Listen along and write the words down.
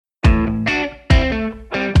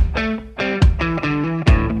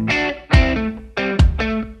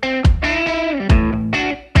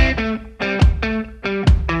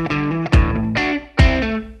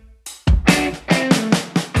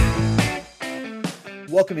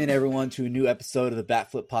Welcome in, everyone, to a new episode of the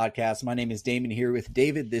Batflip Podcast. My name is Damon, here with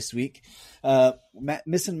David this week.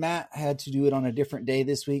 Missing Matt had to do it on a different day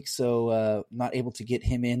this week, so not able to get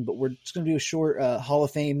him in. But we're just going to do a short Hall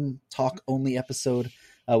of Fame talk-only episode.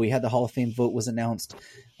 We had the Hall of Fame vote was announced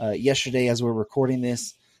yesterday as we're recording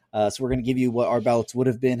this. So we're going to give you what our ballots would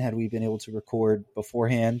have been had we been able to record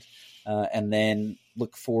beforehand, and then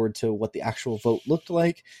look forward to what the actual vote looked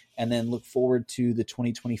like, and then look forward to the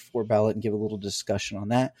 2024 ballot and give a little discussion on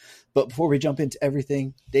that. But before we jump into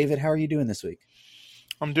everything, David, how are you doing this week?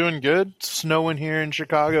 I'm doing good. It's snowing here in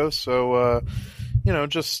Chicago, so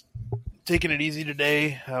just taking it easy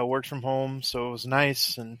today. Worked from home, so it was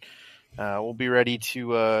nice, and we'll be ready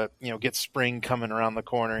to get spring coming around the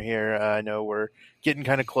corner here. I know we're getting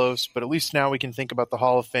kind of close, but at least now we can think about the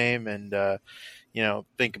Hall of Fame and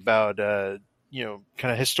think about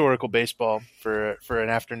kind of historical baseball for an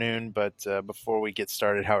afternoon. But before we get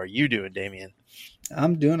started, how are you doing, Damian?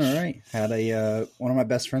 I'm doing all right. Had one of my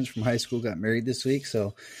best friends from high school got married this week,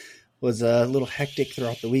 so was a little hectic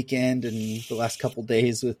throughout the weekend and the last couple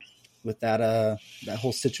days with that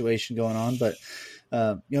whole situation going on. But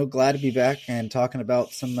glad to be back and talking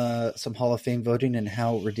about some Hall of Fame voting and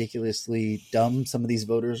how ridiculously dumb some of these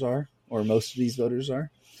voters are, or most of these voters are.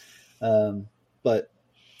 But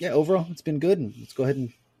yeah, overall, it's been good, and let's go ahead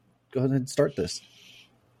and start this.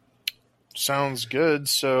 Sounds good.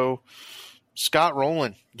 So Scott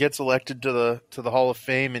Rolen gets elected to the Hall of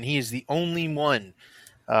Fame, and he is the only one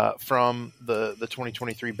from the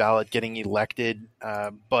 2023 ballot getting elected.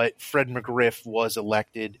 But Fred McGriff was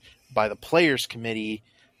elected by the Players Committee,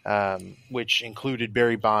 which included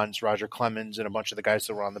Barry Bonds, Roger Clemens, and a bunch of the guys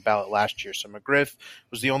that were on the ballot last year. So McGriff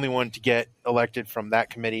was the only one to get elected from that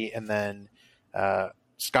committee, and then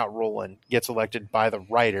Scott Rolen gets elected by the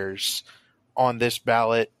writers on this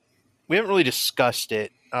ballot. We haven't really discussed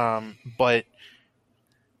it, but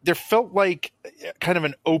there felt like kind of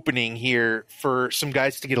an opening here for some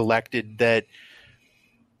guys to get elected that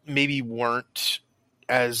maybe weren't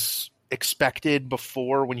as expected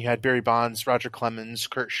before, when you had Barry Bonds, Roger Clemens,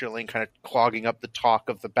 Curt Schilling kind of clogging up the talk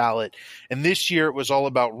of the ballot. And this year it was all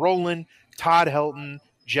about Rolen, Todd Helton,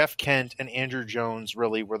 Jeff Kent, and Andruw Jones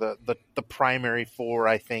really were the primary four,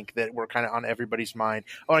 I think, that were kind of on everybody's mind.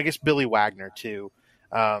 Oh, and I guess Billy Wagner too,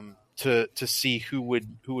 to see who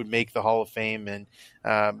would make the Hall of Fame.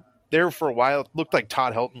 And there for a while, it looked like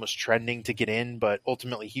Todd Helton was trending to get in, but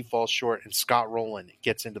ultimately he falls short, and Scott Rolen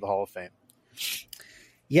gets into the Hall of Fame.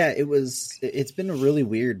 Yeah, it's been really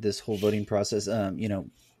weird, this whole voting process. And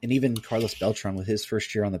even Carlos Beltran with his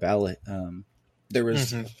first year on the ballot, there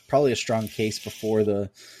was probably a strong case before the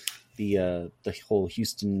whole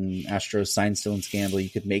Houston Astros sign stealing scandal. You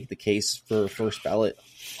could make the case for first ballot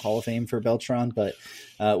Hall of Fame for Beltran, but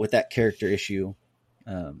with that character issue,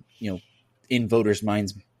 in voters'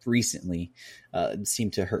 minds recently, it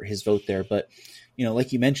seemed to hurt his vote there. But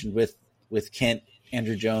like you mentioned with Kent,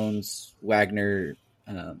 Andruw Jones, Wagner,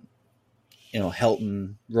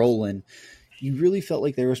 Helton, Rolen, you really felt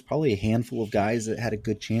like there was probably a handful of guys that had a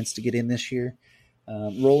good chance to get in this year.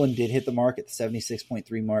 Rolen did hit the mark at the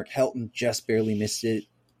 76.3 mark. Helton just barely missed it.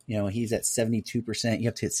 He's at 72%. You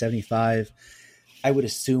have to hit 75. I would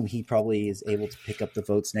assume he probably is able to pick up the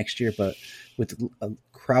votes next year, but with a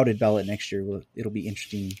crowded ballot next year, it'll be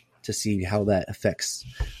interesting to see how that affects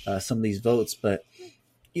some of these votes. But,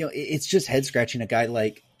 it's just head scratching. A guy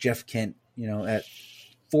like Jeff Kent, at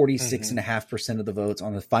 46.5% of the votes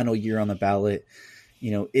on the final year on the ballot,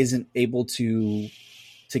 isn't able to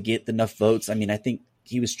get enough votes. I mean, I think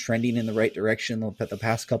he was trending in the right direction the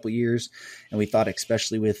past couple of years, and we thought,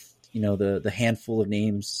 especially with the handful of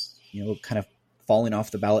names kind of falling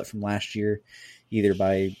off the ballot from last year, either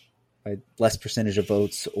by less percentage of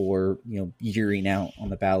votes or yearing out on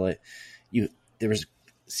the ballot, there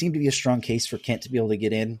seemed to be a strong case for Kent to be able to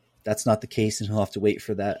get in. That's not the case, and he'll have to wait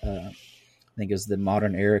for that. I think it was the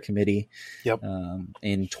Modern Era Committee. Yep.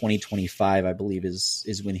 In 2025, I believe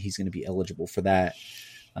is when he's going to be eligible for that.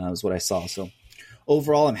 Is what I saw. So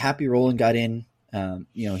overall, I'm happy Rolen got in.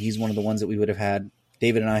 He's one of the ones that we would have had.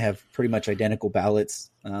 David and I have pretty much identical ballots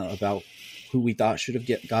about who we thought should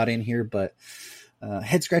have got in here, but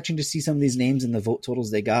head scratching to see some of these names and the vote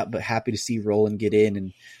totals they got, but happy to see Rolen get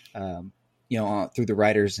in, and through the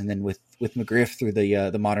writers, and then with McGriff through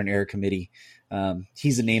the Modern Era Committee.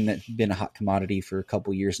 He's a name that's been a hot commodity for a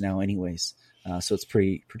couple years now anyways. So it's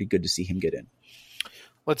pretty good to see him get in.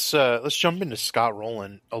 Let's jump into Scott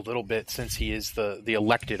Rolen a little bit, since he is the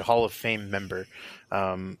elected Hall of Fame member.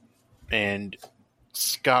 And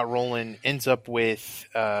Scott Rolen ends up with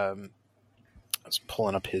I was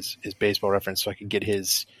pulling up his baseball reference so I could get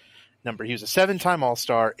his number. He was a 7-time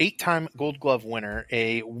All-Star, 8-time Gold Glove winner,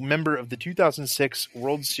 a member of the 2006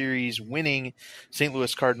 World Series winning St.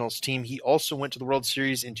 Louis Cardinals team. He also went to the World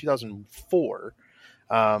Series in 2004,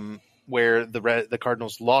 where the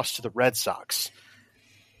Cardinals lost to the Red Sox.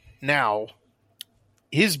 Now,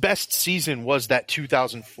 his best season was that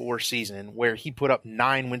 2004 season where he put up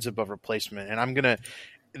 9 wins above replacement. And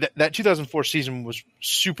that 2004 season was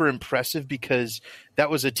super impressive because that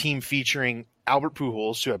was a team featuring Albert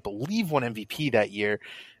Pujols, who I believe won MVP that year,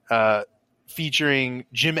 featuring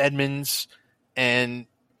Jim Edmonds and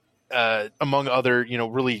among other,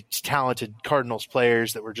 really talented Cardinals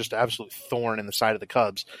players that were just an absolute thorn in the side of the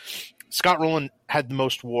Cubs. Scott Rolen had the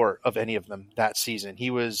most WAR of any of them that season. He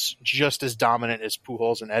was just as dominant as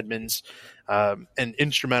Pujols and Edmonds, and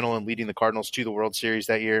instrumental in leading the Cardinals to the World Series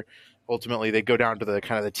that year. Ultimately, they go down to the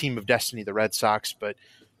kind of the team of destiny, the Red Sox. But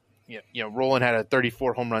Rolen had a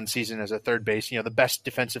 34 home run season as a third base. The best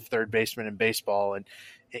defensive third baseman in baseball, and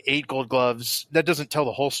 8 Gold Gloves. That doesn't tell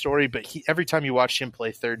the whole story, but every time you watch him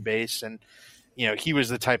play third base, and he was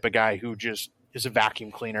the type of guy who just is a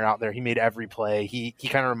vacuum cleaner out there. He made every play. He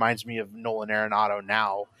kind of reminds me of Nolan Arenado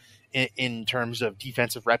now in terms of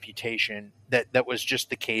defensive reputation. That was just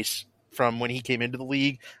the case from when he came into the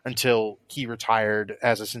league until he retired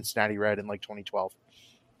as a Cincinnati Red in 2012.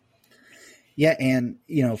 Yeah, and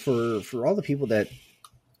for all the people that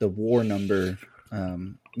the WAR number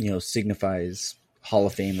signifies Hall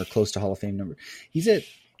of Fame or close to Hall of Fame number, he's at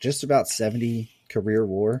just about 70 career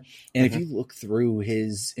WAR. And if you look through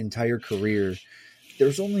his entire career,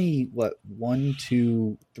 there's only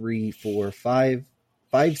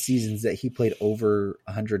five seasons that he played over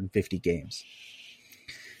 150 games.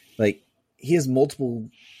 He has multiple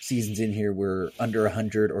seasons in here where under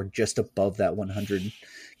 100 or just above that 100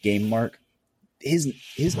 game mark. His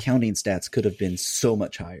counting stats could have been so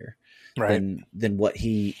much higher than what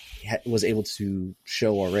he was able to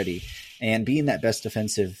show already. And being that best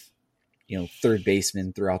defensive third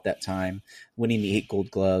baseman throughout that time, winning the 8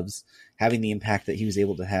 Gold Gloves, having the impact that he was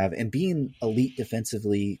able to have, and being elite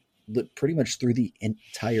defensively pretty much through the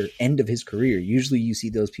entire end of his career. Usually you see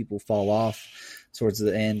those people fall off towards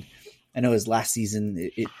the end. I know his last season,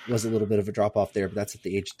 it was a little bit of a drop off there, but that's at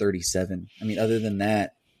the age 37. I mean, other than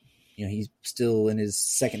that, he's still in his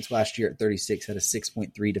second to last year at 36, had a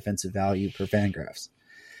 6.3 defensive value per Fangraphs.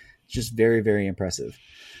 It's just very, very impressive.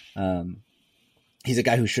 He's a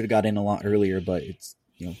guy who should have got in a lot earlier, but it's,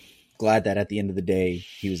 glad that at the end of the day,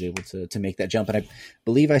 he was able to make that jump. And I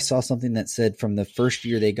believe I saw something that said from the first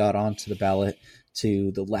year they got onto the ballot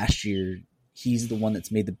to the last year, he's the one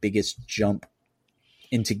that's made the biggest jump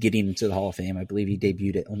into getting into the Hall of Fame. I believe he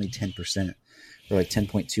debuted at only 10%, or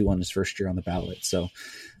 10.2 on his first year on the ballot. So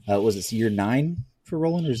was this year 9 for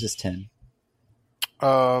Rolen, or is this 10?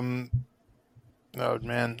 Oh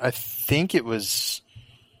man, I think it was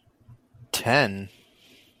 10.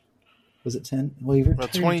 Was it 10? Well, you were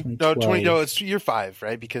 20. No, 20. No, it's year 5,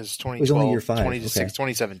 right? Because 2012, it was only year 5. 2016, okay.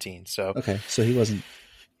 2017. So so he wasn't.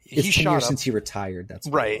 It's he 10 shot years up since he retired. That's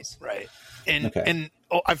right. And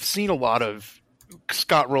I've seen a lot of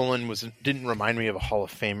Scott Rolen didn't remind me of a Hall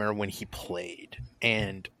of Famer when he played,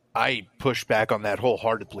 and I push back on that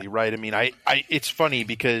wholeheartedly. Right? I mean, I it's funny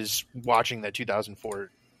because watching that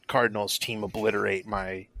 2004 Cardinals team obliterate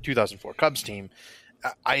my 2004 Cubs team,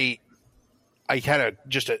 I had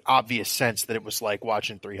just an obvious sense that it was like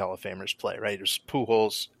watching 3 Hall of Famers play, right? It was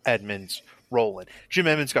Pujols, Edmonds, Rolen. Jim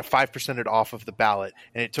Edmonds got 5%ed off of the ballot,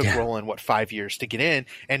 and it took Rolen, 5 years to get in.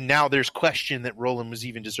 And now there's question that Rolen was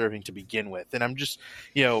even deserving to begin with. And I'm just,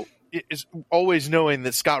 it's always knowing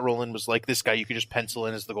that Scott Rolen was like this guy you could just pencil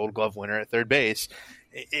in as the Gold Glove winner at third base.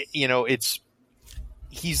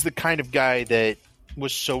 He's the kind of guy that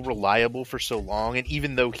was so reliable for so long, and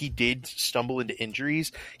even though he did stumble into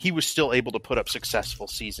injuries, he was still able to put up successful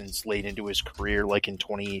seasons late into his career, like in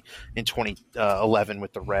 2011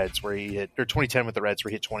 with the Reds, where he hit, or 2010 with the Reds, where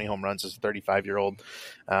he hit 20 home runs as a 35-year-old.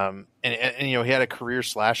 And he had a career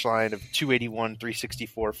slash line of 281,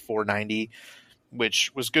 364, 490,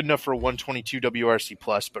 which was good enough for a 122 WRC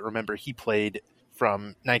plus. But remember, he played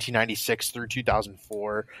from 1996 through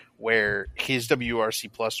 2004, where his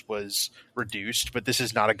WRC plus was reduced, but this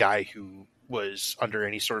is not a guy who was under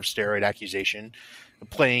any sort of steroid accusation,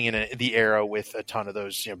 playing in the era with a ton of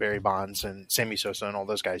those, Barry Bonds and Sammy Sosa and all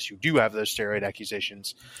those guys who do have those steroid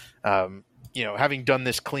accusations. Having done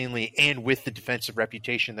this cleanly and with the defensive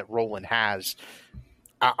reputation that Rolen has,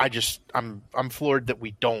 I'm floored that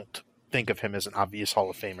we don't think of him as an obvious Hall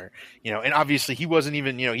of Famer, and obviously he wasn't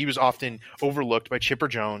even, he was often overlooked by Chipper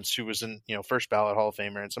Jones, who was an, first ballot Hall of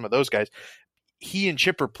Famer, and some of those guys. He and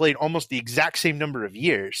Chipper played almost the exact same number of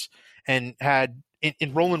years and had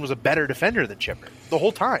and Roland was a better defender than Chipper the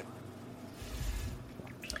whole time.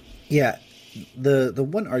 Yeah, the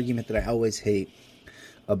one argument that I always hate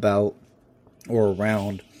about or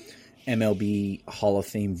around MLB Hall of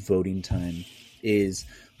Fame voting time is,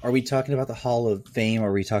 are we talking about the Hall of Fame or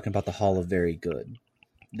are we talking about the Hall of Very Good?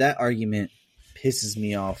 That argument pisses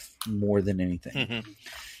me off more than anything,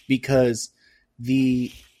 because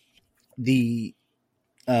the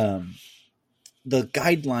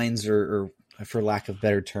guidelines or for lack of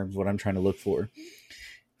better terms, what I'm trying to look for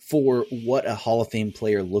what a Hall of Fame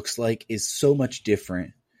player looks like is so much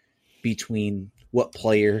different between what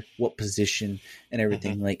player, what position, and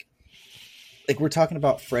everything. Like we're talking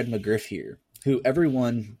about Fred McGriff here, who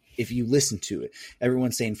everyone, if you listen to it,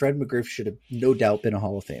 everyone's saying Fred McGriff should have no doubt been a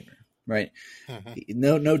Hall of Famer, right?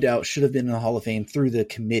 No doubt should have been in the Hall of Fame through the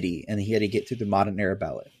committee, and he had to get through the modern era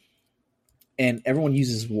ballot. And everyone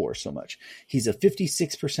uses WAR so much. He's a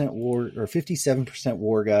 56% WAR or 57%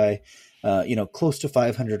 WAR guy, close to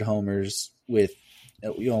 500 homers with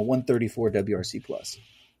 134 WRC plus.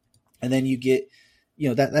 And then you get,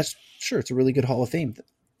 that's sure, it's a really good Hall of Fame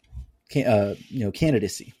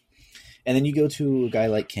candidacy. And then you go to a guy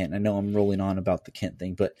like Kent. I know I'm rolling on about the Kent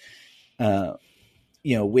thing, but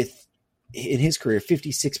with in his career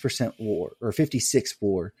 56% WAR or 56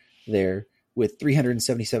 WAR there with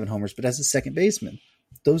 377 homers, but as a second baseman,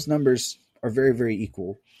 those numbers are very, very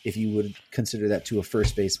equal if you would consider that to a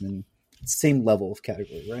first baseman, same level of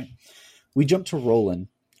category, right? We jump to Roland,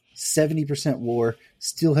 70% WAR,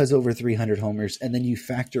 still has over 300 homers, and then you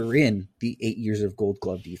factor in the 8 years of Gold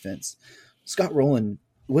Glove defense. Scott Rolen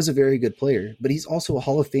was a very good player, but he's also a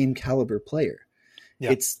Hall of Fame caliber player.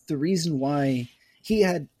 Yeah. It's the reason why he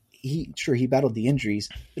battled the injuries,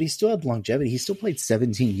 but he still had longevity. He still played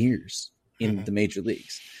 17 years in the major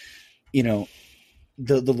leagues. The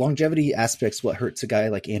longevity aspect's what hurts a guy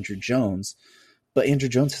like Andrew Jones, but Andrew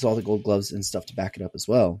Jones has all the Gold Gloves and stuff to back it up as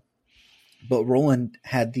well. But Roland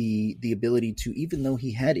had the ability to, even though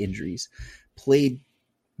he had injuries, played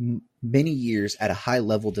many years at a high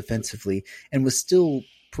level defensively and was still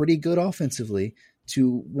pretty good offensively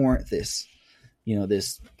to warrant this,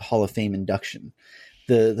 this Hall of Fame induction.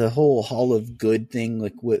 The whole Hall of Good thing,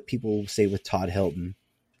 like what people say with Todd Helton,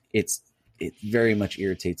 it very much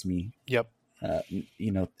irritates me. Yep.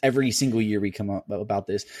 Every single year we come up about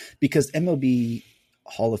this, because MLB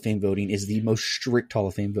Hall of Fame voting is the most strict Hall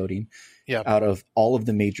of Fame voting out of all of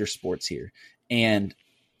the major sports here. And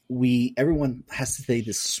everyone has to say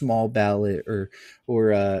this small ballot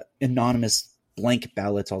or anonymous blank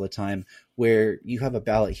ballots all the time, where you have a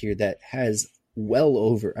ballot here that has I'm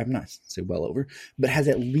not say well over, but has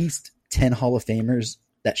at least 10 Hall of Famers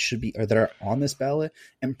that should be, or that are on this ballot.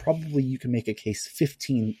 And probably you can make a case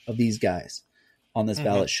 15 of these guys on this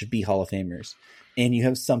ballot should be Hall of Famers. And you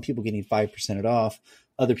have some people getting 5% off,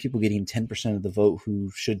 other people getting 10% of the vote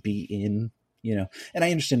who should be in, and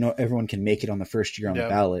I understand not everyone can make it on the first year on the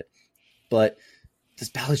ballot, but this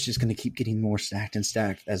ballot's just going to keep getting more stacked and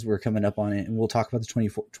stacked as we're coming up on it. And we'll talk about the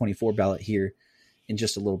 24 ballot here in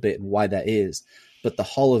just a little bit and why that is. But the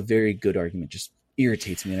Hall of Very Good argument just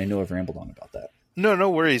irritates me. And I know I've rambled on about that. No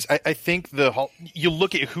worries. I think you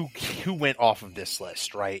look at who went off of this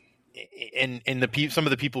list, right? And some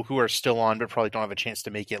of the people who are still on but probably don't have a chance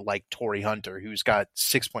to make it, like Torrey Hunter, who's got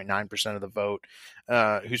 6.9% of the vote,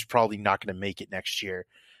 who's probably not going to make it next year.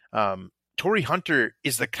 Torrey Hunter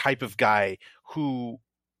is the type of guy who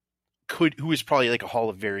is probably like a Hall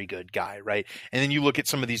of Very Good guy, right? And then you look at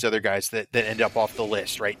some of these other guys that end up off the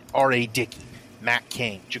list, right? R.A. Dickey, Matt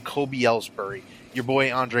Cain, Jacoby Ellsbury, your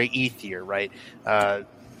boy Andre Ethier, right?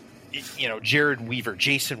 Jared Weaver,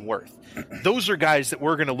 Jason Worth. Those are guys that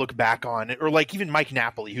we're going to look back on, or like even Mike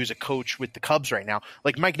Napoli, who's a coach with the Cubs right now.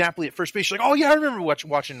 Like Mike Napoli at first base, you're like, oh yeah, I remember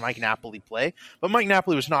watching Mike Napoli play, but Mike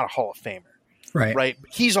Napoli was not a Hall of Famer, right?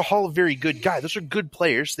 He's a Hall of Very Good guy. Those are good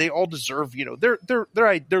players. They all deserve, their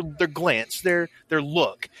glance, their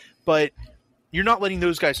look, but you're not letting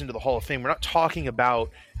those guys into the Hall of Fame. We're not talking about,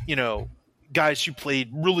 guys who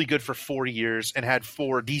played really good for 4 years and had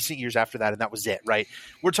 4 decent years after that, and that was it, right?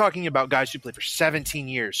 We're talking about guys who played for 17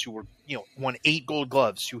 years, who were, won 8 Gold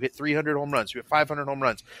Gloves, who hit 300 home runs, who hit 500 home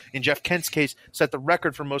runs. In Jeff Kent's case, set the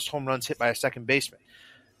record for most home runs hit by a second baseman,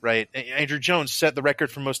 right? Andrew Jones set the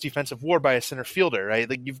record for most defensive WAR by a center fielder, right?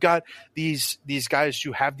 Like, you've got these guys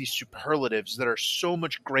who have these superlatives that are so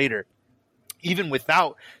much greater, even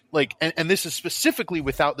without and this is specifically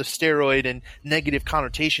without the steroid and negative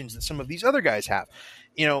connotations that some of these other guys have.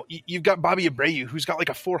 You've got Bobby Abreu, who's got like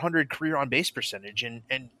a 400 career on base percentage,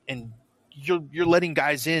 and you're letting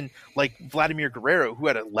guys in like Vladimir Guerrero, who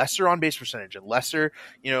had a lesser on base percentage and lesser,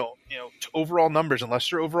 overall numbers and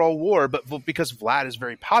lesser overall WAR, but because Vlad is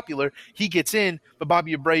very popular, he gets in. But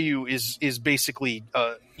Bobby Abreu is basically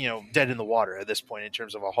dead in the water at this point in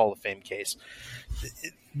terms of a Hall of Fame case.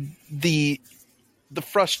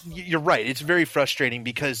 You're right. It's very frustrating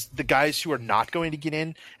because the guys who are not going to get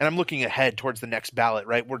in, and I'm looking ahead towards the next ballot,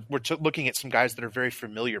 right? We're looking at some guys that are very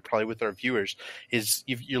familiar, probably with our viewers.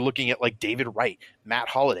 You're looking at like David Wright, Matt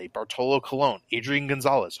Holliday, Bartolo Colon, Adrian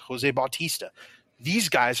Gonzalez, Jose Bautista. These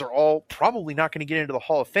guys are all probably not going to get into the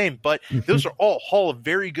Hall of Fame, but those are all Hall of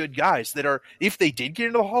very good guys that are, if they did get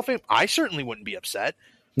into the Hall of Fame, I certainly wouldn't be upset.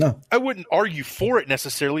 No, I wouldn't argue for it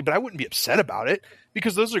necessarily, but I wouldn't be upset about it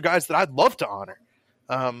because those are guys that I'd love to honor.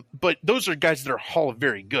 But those are guys that are Hall of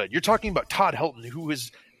very good. You're talking about Todd Helton, who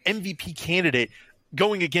was MVP candidate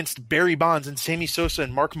going against Barry Bonds and Sammy Sosa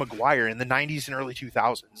and Mark McGwire in the 90s and early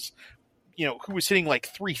 2000s, who was hitting like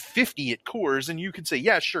 350 at Coors. And you could say,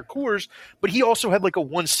 yeah, sure, Coors, but he also had like a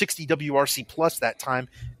 160 WRC plus that time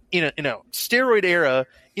in a steroid era.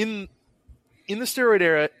 In the steroid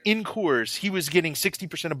era in Coors, he was getting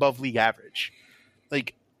 60% above league average.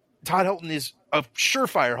 Like, Todd Helton is a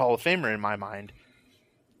surefire Hall of Famer in my mind.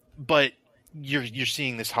 But you're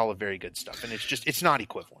seeing this Hall of very good stuff, and it's not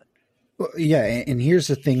equivalent. Well, yeah, and here's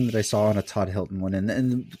the thing that I saw on a Todd Helton one,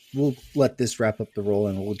 and we'll let this wrap up the roll,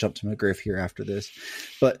 and we'll jump to McGriff here after this.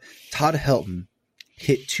 But Todd Helton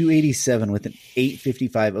hit 287 with an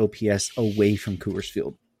 855 OPS away from Coors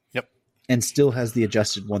Field. Yep, and still has the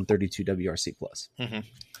adjusted 132 WRC plus. Mm-hmm.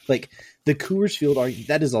 Like the Coors Field,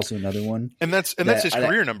 that is also another one, and that's his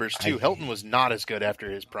career numbers too. Helton was not as good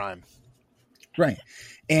after his prime, right?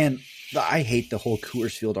 And I hate the whole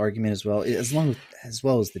Coors Field argument as well, as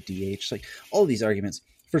well as the DH. Like all of these arguments.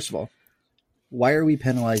 First of all, why are we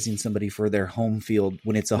penalizing somebody for their home field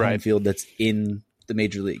when it's a home field that's in the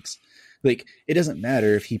major leagues? Like it doesn't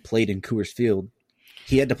matter if he played in Coors Field;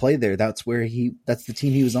 he had to play there. That's the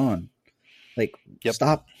team he was on. Like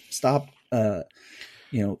stop.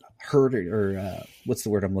 Hurt or what's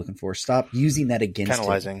the word I'm looking for? Stop using that against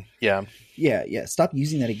penalizing. him. Yeah. Stop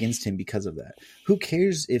using that against him because of that. Who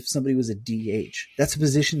cares if somebody was a DH? That's a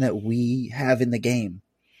position that we have in the game.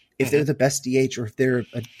 If they're the best DH, or if they're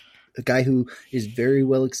a guy who is very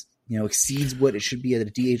well, exceeds what it should be at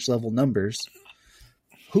a DH level numbers,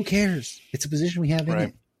 who cares? It's a position we have in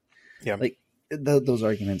it. Yeah, like those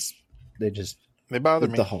arguments, they bother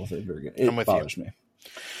me. The Hall of Fame, it bothers me.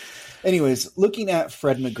 Anyways, looking at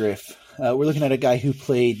Fred McGriff, we're looking at a guy who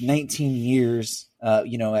played 19 years,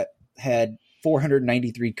 had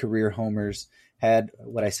 493 career homers, had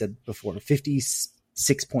what I said before,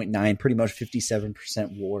 56.9, pretty much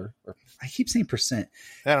 57% WAR. Or I keep saying percent.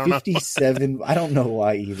 I don't 57. Know. I don't know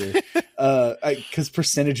why either. Because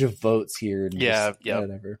percentage of votes here. And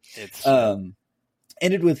whatever. It's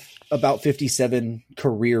ended with about 57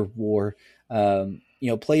 career WAR.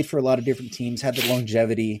 Played for a lot of different teams, had the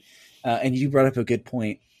longevity. And you brought up a good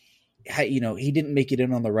point. He didn't make it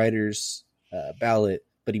in on the writers' ballot,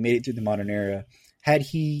 but he made it through the modern era. Had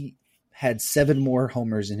he had 7 more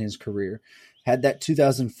homers in his career, had that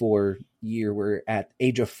 2004 year where at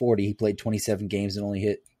age of 40 he played 27 games and only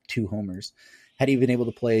hit 2 homers, had he been able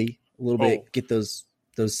to play a little bit, get those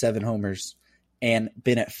 7 homers, and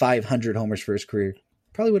been at 500 homers for his career,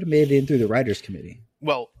 probably would have made it in through the writers' committee.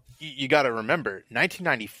 Well, you got to remember,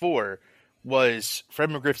 1994 was Fred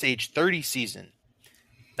McGriff's age 30 season.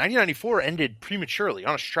 1994 ended prematurely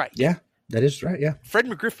on a strike. Yeah, that is right. Yeah, Fred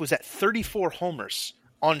McGriff was at 34 homers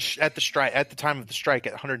at the time of the strike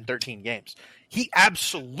at 113 games. He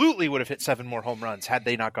absolutely would have hit 7 more home runs had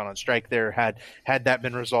they not gone on strike there. Had that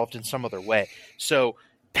been resolved in some other way. So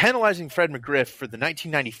penalizing Fred McGriff for the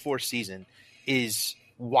 1994 season is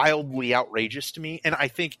wildly outrageous to me, and I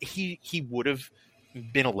think he would have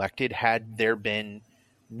been elected had there been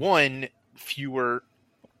fewer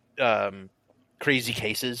crazy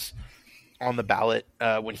cases on the ballot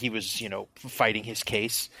when he was fighting his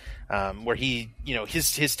case, where he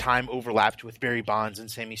his time overlapped with Barry Bonds and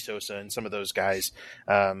Sammy Sosa and some of those guys.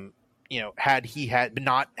 Had he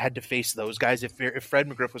not had to face those guys, if Fred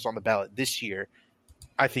McGriff was on the ballot this year,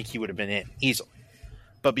 I think he would have been in easily.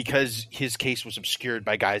 But because his case was obscured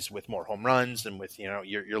by guys with more home runs and with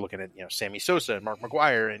you're looking at Sammy Sosa and Mark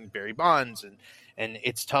McGwire and Barry Bonds and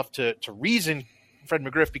it's tough to reason Fred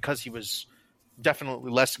McGriff because he was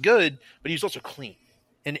definitely less good, but he was also clean,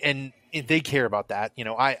 and they care about that.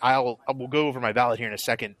 I will go over my ballot here in a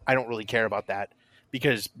second. I don't really care about that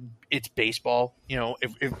because it's baseball.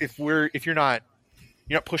 If you're not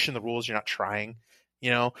pushing the rules, you're not trying.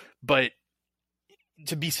 But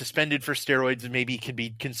to be suspended for steroids maybe could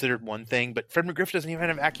be considered one thing, but Fred McGriff doesn't even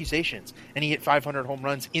have accusations, and he hit 500 home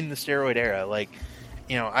runs in the steroid era. Like,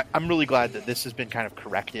 you know, I'm really glad that this has been kind of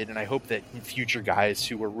corrected, and I hope that future guys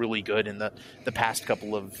who were really good in the past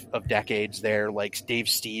couple of decades there, like Dave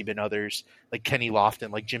Stieb and others, like Kenny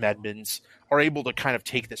Lofton, like Jim Edmonds, are able to kind of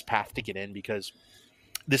take this path to get in, because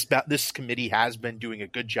this committee has been doing a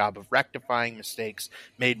good job of rectifying mistakes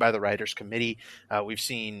made by the Writers Committee. We've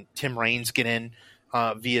seen Tim Raines get in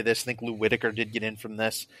via this. I think Lou Whitaker did get in from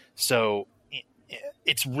this. So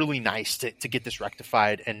it's really nice to get this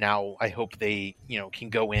rectified. And now I hope they, you know, can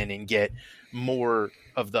go in and get more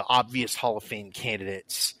of the obvious Hall of Fame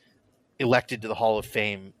candidates elected to the Hall of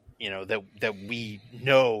Fame, you know, that we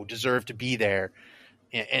know deserve to be there.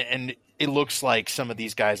 And it looks like some of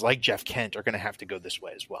these guys like Jeff Kent are going to have to go this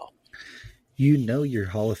way as well. You know, your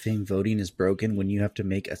Hall of Fame voting is broken when you have to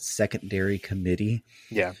make a secondary committee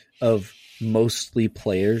of mostly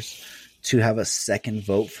players to have a second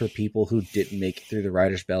vote for people who didn't make it through the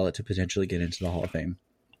writer's ballot to potentially get into the Hall of Fame.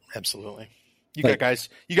 Absolutely. You got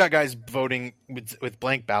guys voting with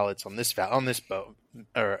blank ballots on this ballot,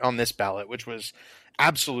 which was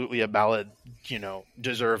absolutely a ballot, you know,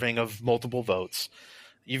 deserving of multiple votes.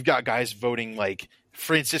 You've got guys voting like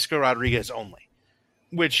Francisco Rodriguez only,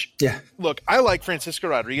 which, look, I like Francisco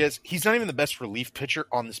Rodriguez. He's not even the best relief pitcher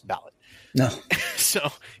on this ballot. No.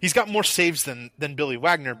 So he's got more saves than Billy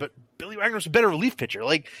Wagner, but Billy Wagner's a better relief pitcher.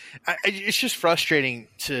 Like, it's just frustrating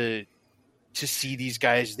to see these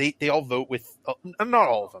guys. They all vote with, not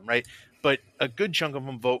all of them, right? But a good chunk of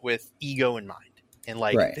them vote with ego in mind. And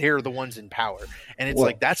they're the ones in power. And it's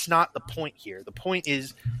like, that's not the point here. The point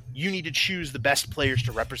is you need to choose the best players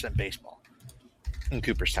to represent baseball in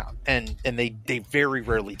Cooperstown. And they very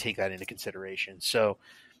rarely take that into consideration. So,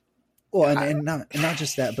 and not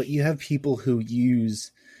just that, but you have people who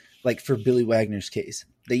use, like for Billy Wagner's case,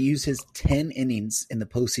 they use his 10 innings in the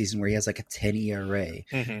postseason where he has like a 10 ERA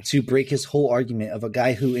to break his whole argument of a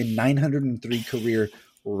guy who in 903 career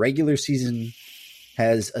regular season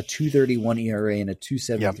has a 2.31 ERA and a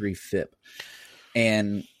 2.73 FIP,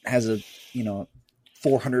 and has a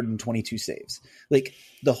 422 saves. Like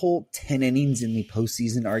the whole 10 innings in the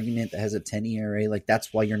postseason argument that has a 10 ERA, like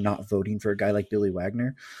that's why you're not voting for a guy like Billy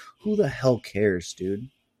Wagner. Who the hell cares, dude?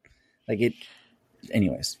 Like it.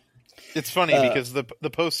 Anyways, it's funny because the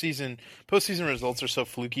postseason results are so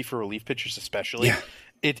fluky for relief pitchers, especially. Yeah.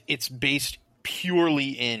 It's based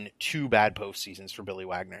purely in 2 bad postseasons for Billy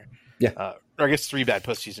Wagner. Yeah. Or I guess 3 bad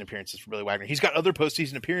postseason appearances for Billy Wagner. He's got other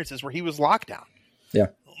postseason appearances where he was locked down. Yeah.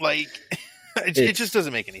 Like, it just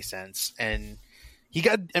doesn't make any sense. And he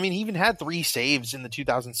even had 3 saves in the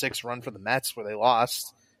 2006 run for the Mets where they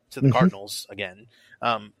lost to the Cardinals again.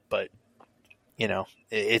 But, you know,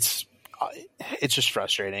 it's just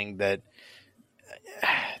frustrating that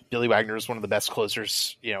Billy Wagner is one of the best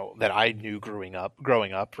closers, you know, that I knew growing up,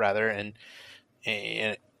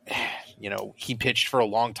 and you know, he pitched for a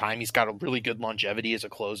long time. He's got a really good longevity as a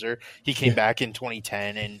closer. He came back in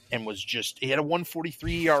 2010 and was he had a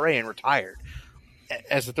 1.43 ERA and retired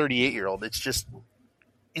as a 38-year-old. It's just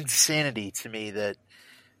insanity to me that,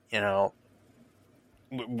 you know,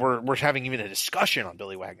 we're having even a discussion on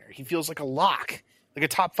Billy Wagner. He feels like a lock, like a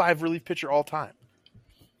top 5 relief pitcher all time.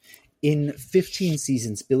 In 15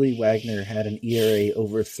 seasons, Billy Wagner had an ERA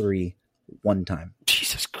over 3 one time.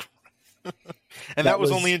 Jesus Christ. And that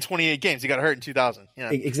was only in 28 games. He got hurt in 2000.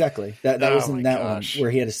 Yeah. Exactly. That was in that one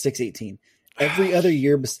where he had a 6.18. Every other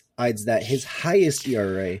year besides that, his highest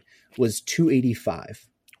ERA was 2.85.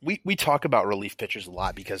 We talk about relief pitchers a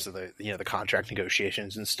lot because of the contract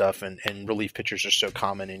negotiations and stuff, and relief pitchers are so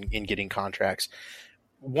common in getting contracts.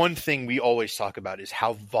 One thing we always talk about is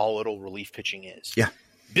how volatile relief pitching is. Yeah.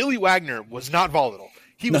 Billy Wagner was not volatile.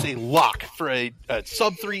 He was a lock for a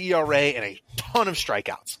sub 3 ERA and a ton of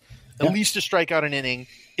strikeouts. At least a strikeout an inning,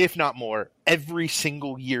 if not more, every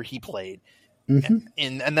single year he played.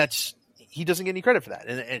 And that's, he doesn't get any credit for that.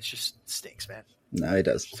 And it just stinks, man. No, it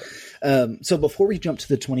does. So before we jump to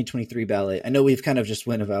the 2023 ballot, I know we've kind of just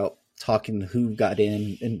went about talking who got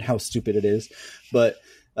in and how stupid it is, but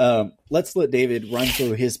let's let David run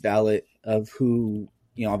through his ballot of who,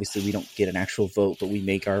 you know, obviously we don't get an actual vote, but we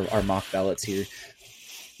make our mock ballots here.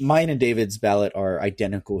 Mine and David's ballot are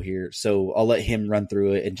identical here, so I'll let him run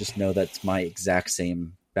through it and just know that's my exact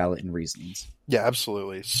same ballot and reasonings. Yeah,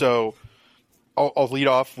 absolutely. So I'll lead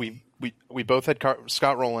off. We both had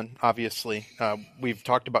Scott Rowland, obviously. We've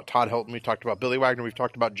talked about Todd Helton. We've talked about Billy Wagner. We've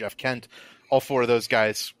talked about Jeff Kent. All 4 of those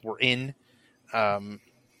guys were in. I've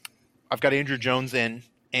got Andrew Jones in,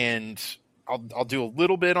 and I'll do a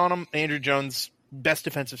little bit on him. Andrew Jones, best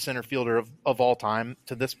defensive center fielder of all time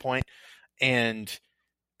to this point. And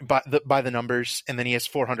by the numbers, and then he has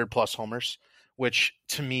 400 plus homers, which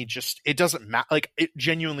to me just it doesn't matter. Like it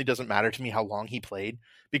genuinely doesn't matter to me how long he played,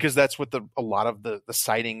 because that's what a lot of the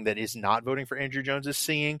citing that is not voting for Andrew Jones is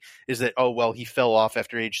seeing, is that, oh well, he fell off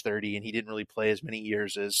after age 30 and he didn't really play as many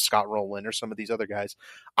years as Scott Rowland or some of these other guys.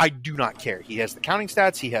 I do not care. He has the counting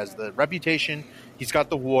stats, he has the reputation, he's got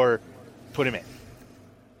the WAR. Put him in.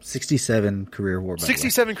 67 career WAR.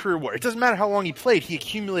 67 career WAR. It doesn't matter how long he played. He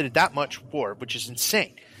accumulated that much WAR, which is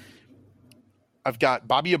insane. I've got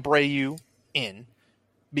Bobby Abreu in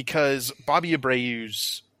because Bobby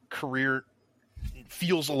Abreu's career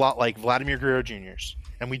feels a lot like Vladimir Guerrero Jr.'s,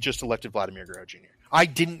 and we just elected Vladimir Guerrero Jr. I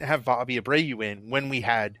didn't have Bobby Abreu in when we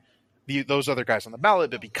had those other guys on the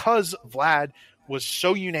ballot, but because Vlad was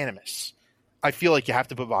so unanimous, I feel like you have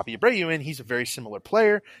to put Bobby Abreu in. He's a very similar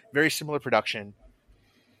player, very similar production.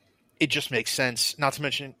 It just makes sense. Not to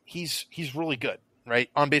mention, he's really good, right?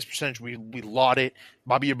 On base percentage, we laud it.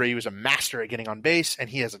 Bobby Abreu is a master at getting on base, and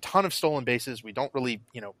he has a ton of stolen bases. We don't really,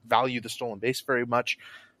 value the stolen base very much.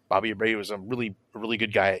 Bobby Abreu is a really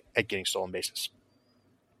good guy at getting stolen bases.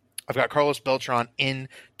 I've got Carlos Beltran in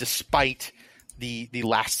despite the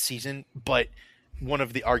last season, but one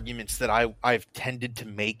of the arguments that I've tended to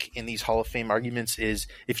make in these Hall of Fame arguments is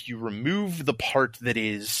if you remove the part that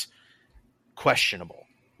is questionable,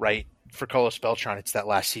 right? For Carlos Beltran, it's that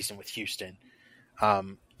last season with Houston.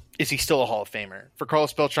 Is he still a Hall of Famer? For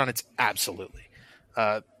Carlos Beltran, it's absolutely.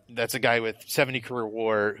 That's a guy with 70 career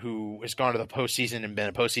WAR who has gone to the postseason and been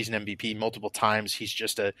a postseason MVP multiple times. He's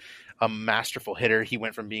just a masterful hitter. He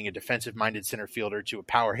went from being a defensive-minded center fielder to a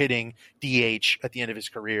power hitting DH at the end of his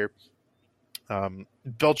career.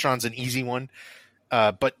 Beltran's an easy one,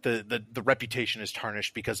 but the reputation is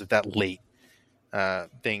tarnished because of that late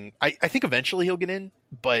thing. I think eventually he'll get in,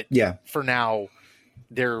 but for now,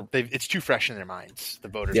 it's too fresh in their minds, the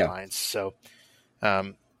voters' minds. So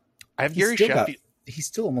I have Gary Sheffield. He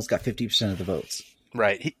still almost got 50% of the votes.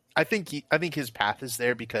 Right. I think his path is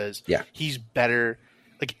there because he's better.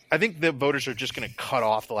 Like, I think the voters are just going to cut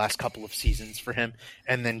off the last couple of seasons for him,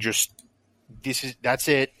 and then just that's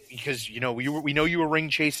it, because we know you were ring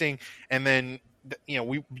chasing, and then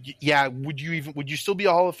would you still be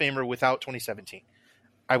a Hall of Famer without 2017?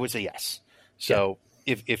 I would say yes. So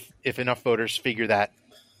if enough voters figure that,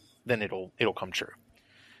 then it'll come true.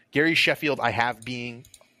 Gary Sheffield, I have being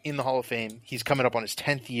in the Hall of Fame. He's coming up on his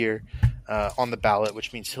 10th year on the ballot,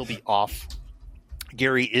 which means he'll be off.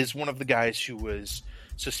 Gary is one of the guys who was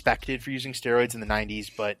suspected for using steroids in the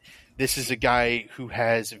 90s, but this is a guy who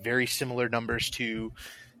has very similar numbers to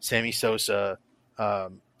Sammy Sosa,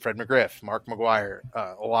 Fred McGriff, Mark McGwire,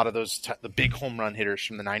 a lot of those the big home run hitters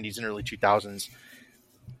from the 90s and early 2000s.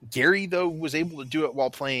 Gary, though, was able to do it while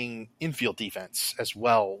playing infield defense as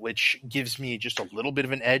well, which gives me just a little bit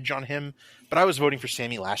of an edge on him. But I was voting for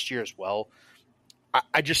Sammy last year as well.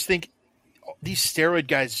 I just think these steroid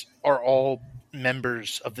guys are all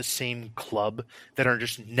members of the same club that are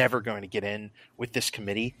just never going to get in with this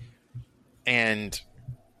committee. And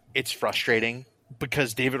it's frustrating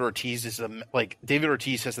because David Ortiz has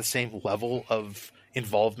the same level of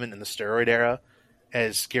involvement in the steroid era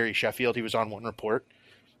as Gary Sheffield. He was on one report.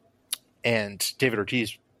 And David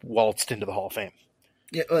Ortiz waltzed into the Hall of Fame.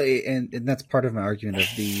 Yeah, and that's part of my argument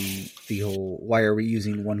of the whole, why are we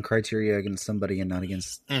using one criteria against somebody and not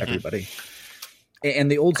against everybody?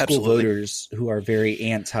 And the old school voters who are very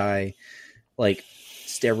anti, like,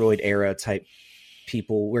 steroid era type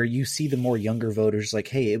people, where you see the more younger voters like,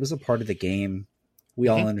 hey, it was a part of the game. We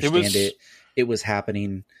all understand it. It was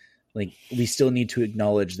happening. Like, we still need to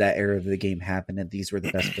acknowledge that era of the game happened, and these were the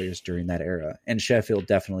best players during that era. And Sheffield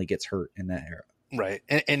definitely gets hurt in that era. Right.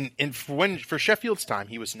 And for Sheffield's time,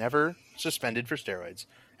 he was never suspended for steroids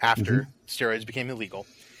after steroids became illegal.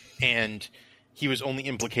 And he was only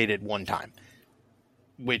implicated one time,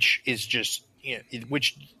 which is just,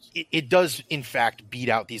 it does in fact beat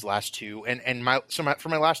out these last two. For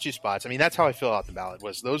my last two spots, I mean, that's how I fill out the ballot,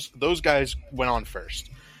 was those guys went on first.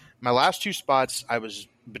 My last two spots, I was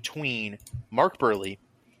between Mark Burley,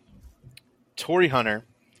 Torrey Hunter,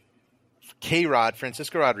 K-Rod,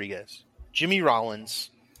 Francisco Rodriguez, Jimmy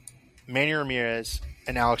Rollins, Manny Ramirez,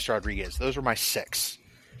 and Alex Rodriguez. Those were my 6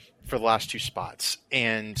 for the last two spots.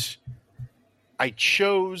 And I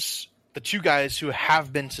chose the 2 guys who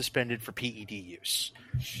have been suspended for PED use,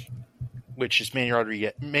 which is Manny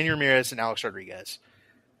Ramirez and Alex Rodriguez.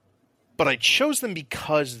 But I chose them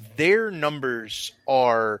because their numbers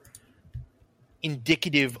are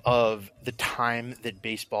indicative of the time that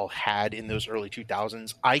baseball had in those early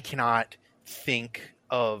 2000s. I cannot think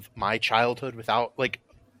of my childhood without,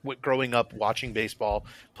 growing up watching baseball,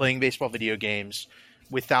 playing baseball video games,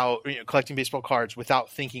 without collecting baseball cards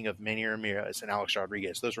without thinking of Manny Ramirez and Alex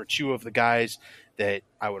Rodriguez. Those were two of the guys that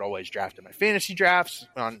I would always draft in my fantasy drafts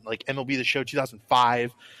on like MLB The Show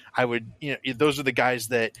 2005. I would, those are the guys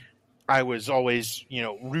that I was always,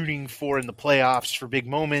 rooting for in the playoffs for big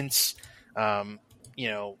moments. A-Rod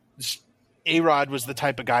was the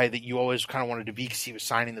type of guy that you always kind of wanted to be because he was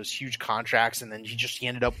signing those huge contracts, and then he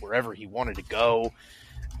ended up wherever he wanted to go.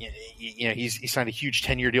 He signed a huge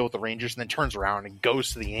 10-year deal with the Rangers and then turns around and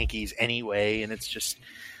goes to the Yankees anyway. And it's just,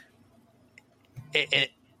 it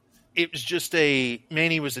was just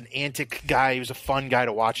Manny was an antic guy. He was a fun guy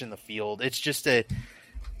to watch in the field. It's just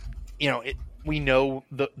we know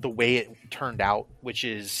the way it turned out, which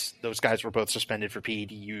is those guys were both suspended for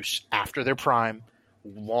PED use after their prime,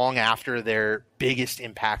 long after their biggest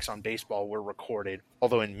impacts on baseball were recorded.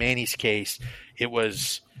 Although in Manny's case, it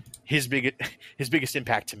was his biggest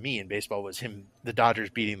impact to me in baseball was the Dodgers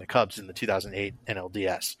beating the Cubs in the 2008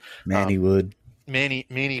 NLDS. Manny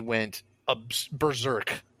went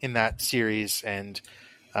berserk in that series, and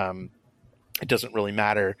it doesn't really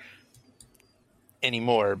matter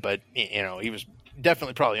anymore, but he was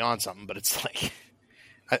definitely probably on something. But it's like,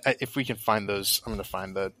 if we can find those, I'm going to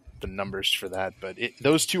find the numbers for that. But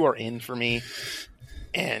those two are in for me,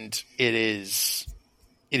 and it is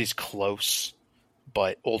close.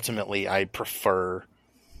 But ultimately, I prefer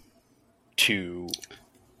to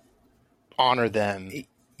honor them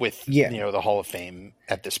with the Hall of Fame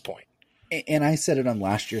at this point. And I said it on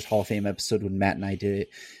last year's Hall of Fame episode when Matt and I did it.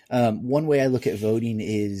 One way I look at voting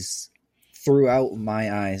is, throughout my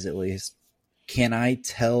eyes at least, can I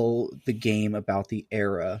tell the game about the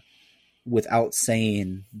era without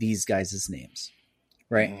saying these guys' names?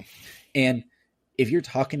 Right? Mm-hmm. And if you're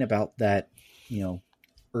talking about that,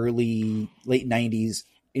 late 90s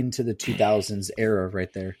into the 2000s era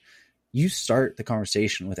right there, you start the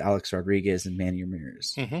conversation with Alex Rodriguez and Manny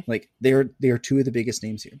Ramirez. Mm-hmm. Like they are two of the biggest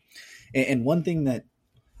names here. And one thing that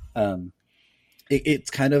it's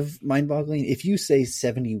kind of mind-boggling, if you say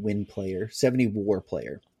 70 WAR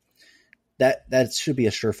player, that should be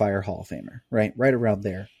a surefire Hall of Famer, right? Right around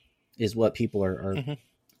there is what people are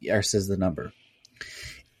says the number.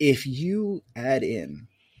 If you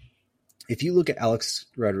look at Alex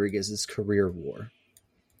Rodriguez's career WAR,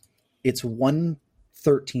 it's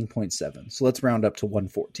 113.7. So let's round up to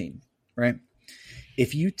 114, right?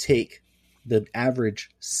 If you take the average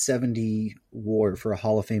 70 WAR for a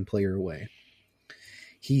Hall of Fame player away,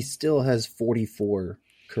 he still has 44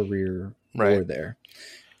 career WAR there.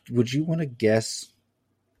 Would you want to guess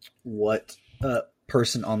what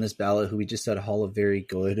person on this ballot who we just said Hall of Very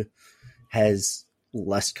Good has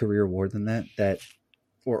less career WAR than that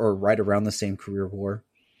or right around the same career WAR?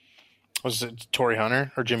 Was it Torrey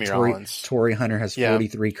Hunter or Jimmy Rollins? Torrey Hunter has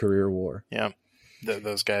 43 career WAR. Yeah,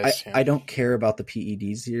 those guys. I don't care about the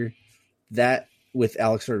PEDs here. That with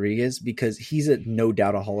Alex Rodriguez, because he's no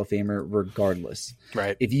doubt a Hall of Famer regardless.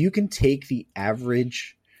 Right. If you can take the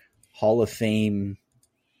average Hall of Fame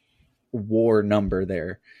WAR number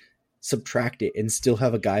there, subtract it, and still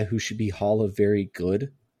have a guy who should be Hall of Very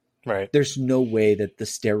Good. Right. There's no way that the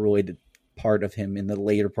steroid part of him in the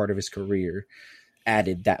later part of his career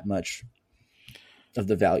added that much of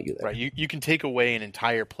the value there. Right. You can take away an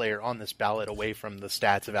entire player on this ballot away from the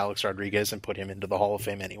stats of Alex Rodriguez and put him into the Hall of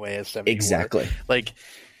Fame anyway as 70. Exactly. Like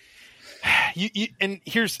and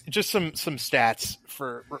here's just some stats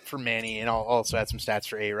for Manny, and I'll also add some stats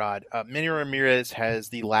for A-Rod. Manny Ramirez has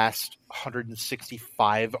the last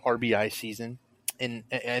 165 RBI season, and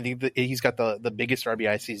I think he's got the biggest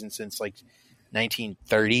RBI season since like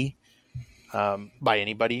 1930. By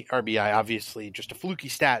anybody. RBI, obviously just a fluky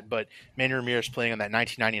stat, but Manny Ramirez playing on that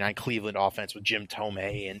 1999 Cleveland offense with Jim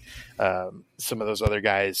Tomei and some of those other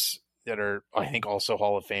guys that are, I think, also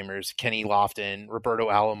Hall of Famers: Kenny Lofton, Roberto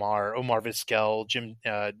Alomar, Omar Vizquel,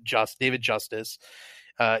 David Justice.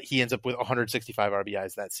 He ends up with 165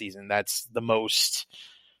 RBIs that season. That's the most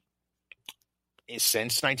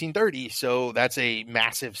since 1930. So that's a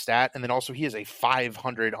massive stat. And then also he has a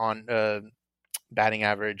 500 on batting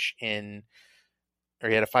average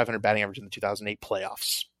he had a 500 batting average in the 2008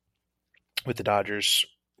 playoffs with the Dodgers,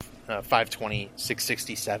 520,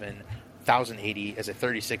 667, 1,080 as a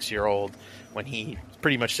 36-year-old when he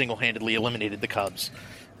pretty much single-handedly eliminated the Cubs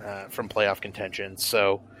from playoff contention.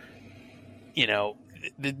 So,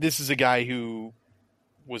 this is a guy who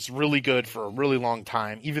was really good for a really long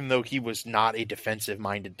time, even though he was not a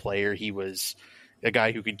defensive-minded player. He was a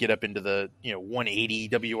guy who could get up into the 180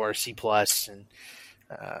 WRC plus and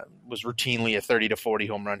was routinely a 30 to 40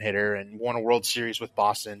 home run hitter and won a World Series with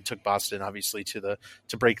Boston. Took Boston obviously to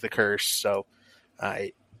break the curse. So,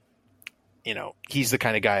 he's the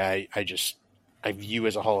kind of guy I view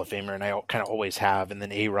as a Hall of Famer, and I kind of always have. And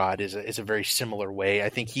then A-Rod is a very similar way. I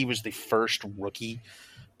think he was the first rookie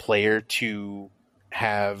player to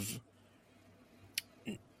have.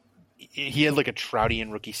 He had like a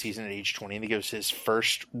Troutian rookie season at age 20. I think it was his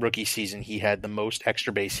first rookie season. He had the most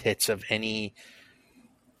extra base hits of any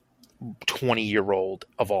 20-year-old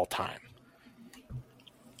of all time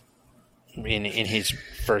in his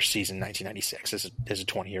first season, 1996, as a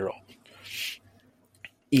 20-year-old.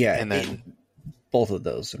 Yeah, and then both of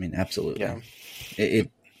those. I mean, absolutely. Yeah.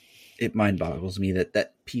 It mind boggles me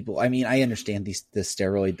that people. I mean, I understand the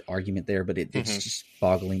steroid argument there, but it's just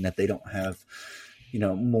boggling that they don't have,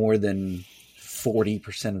 more than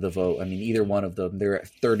 40% of the vote. I mean, either one of them, they're at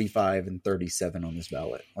 35 and 37 on this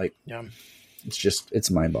ballot. Like, yeah. It's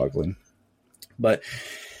mind boggling. But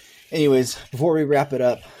anyways, before we wrap it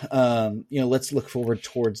up, let's look forward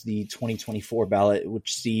towards the 2024 ballot,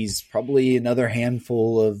 which sees probably another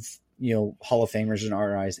handful of, Hall of Famers in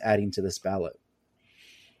our eyes adding to this ballot.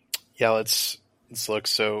 Yeah, let's look.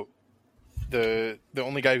 So the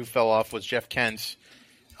only guy who fell off was Jeff Kent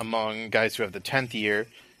among guys who have the 10th year.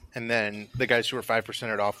 And then the guys who were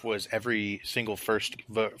 5%ed off was every single first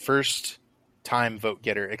time vote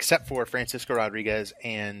getter, except for Francisco Rodriguez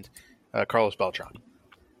and Carlos Beltran.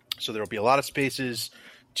 So there will be a lot of spaces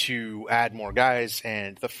to add more guys.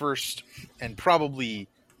 And the first, and probably,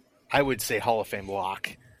 I would say, Hall of Fame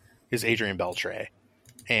lock is Adrian Beltre.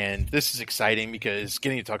 And this is exciting because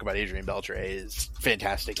getting to talk about Adrian Beltre is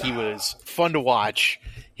fantastic. He was fun to watch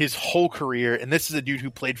his whole career. And this is a dude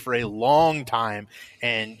who played for a long time.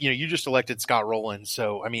 And, you just elected Scott Rowland.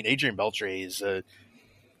 So, I mean, Adrian Beltre is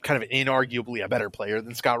kind of inarguably a better player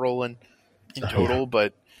than Scott Rowland in total.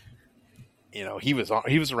 But, he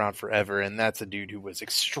was around forever. And that's a dude who was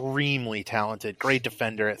extremely talented, great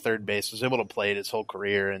defender at third base, was able to play it his whole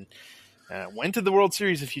career, and went to the World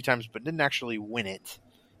Series a few times, but didn't actually win it.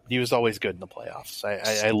 He was always good in the playoffs.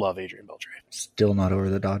 I love Adrian Beltre. Still not over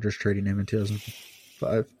the Dodgers trading him in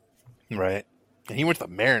 2005. Right. And he went to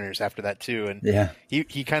the Mariners after that too. And yeah,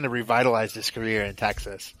 he kind of revitalized his career in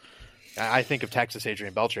Texas. I think of Texas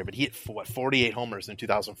Adrian Beltre, but he hit 48 homers in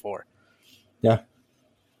 2004. Yeah.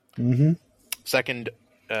 Mm-hmm. Second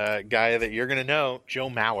guy that you're going to know, Joe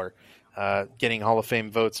Mauer, getting Hall of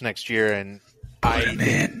Fame votes next year. And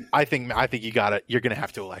I think you're going to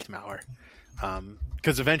have to elect Mauer.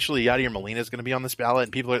 Because eventually Yadier Molina is going to be on this ballot,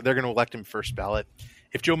 and they're going to elect him first ballot.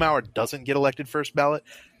 If Joe Mauer doesn't get elected first ballot,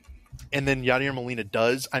 and then Yadier Molina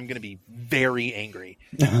does, I'm going to be very angry.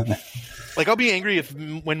 I'll be angry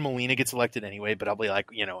when Molina gets elected anyway, but I'll be like,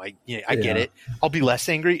 I get it. I'll be less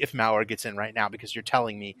angry if Mauer gets in right now, because you're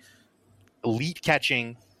telling me elite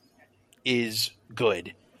catching is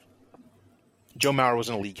good. Joe Mauer was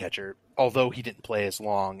an elite catcher, although he didn't play as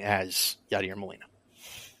long as Yadier Molina.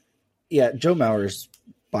 Yeah, Joe Mauer is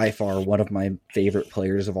by far one of my favorite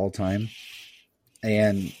players of all time.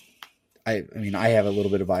 And I mean, I have a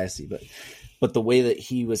little bit of bias, but the way that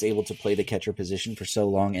he was able to play the catcher position for so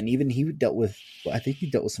long, and even he dealt with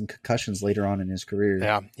some concussions later on in his career.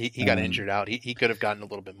 Yeah, he got injured out. He could have gotten a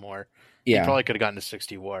little bit more. Yeah. He probably could have gotten to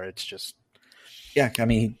 60 WAR. It's just. Yeah, I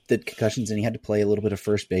mean, he did concussions and he had to play a little bit of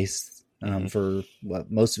first base for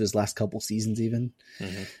most of his last couple seasons even.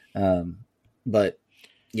 Mm-hmm. But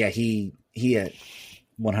yeah, he at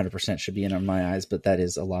 100% should be in my eyes, but that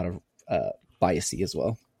is a lot of biasy as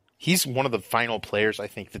well. He's one of the final players, I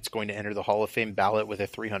think, that's going to enter the Hall of Fame ballot with a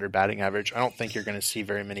 300 batting average. I don't think you're going to see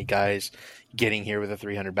very many guys getting here with a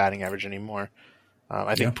 300 batting average anymore.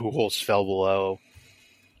 I think Pujols fell below.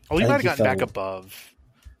 Well, he might have gotten back above.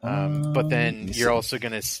 But then you're also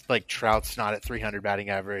going to, Trout's not at 300 batting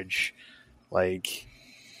average.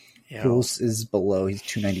 Pujols is below. He's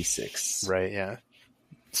 296. Right, yeah.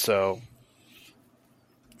 So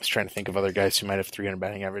I was trying to think of other guys who might have 300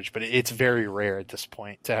 batting average, but it's very rare at this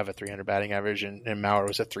point to have a 300 batting average, and Mauer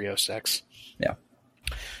was at 306. Yeah.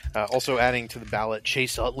 Also adding to the ballot,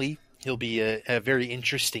 Chase Utley. He'll be a very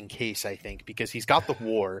interesting case, I think, because he's got the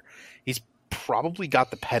WAR. He's probably got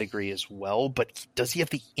the pedigree as well, but does he have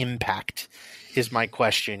the impact is my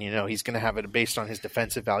question. He's going to have it based on his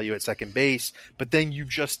defensive value at second base, but then you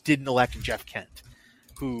just didn't elect Jeff Kent,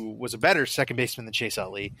 who was a better second baseman than Chase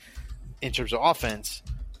Utley in terms of offense,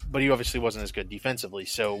 but he obviously wasn't as good defensively.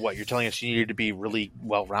 So what, you're telling us you needed to be really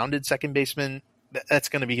well-rounded second baseman? That's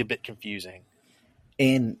going to be a bit confusing.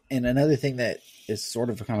 And another thing that is sort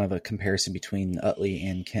of kind of a comparison between Utley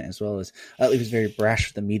and Kent as well is Utley was very brash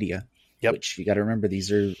with the media, which you got to remember,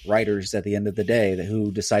 these are writers at the end of the day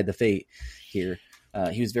who decide the fate here.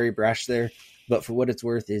 He was very brash there, but for what it's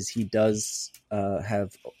worth is he does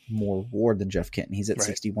have more WAR than Jeff Kent. He's at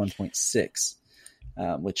 61.6.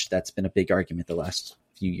 which that's been a big argument the last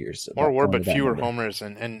few years. More WAR, but fewer homers,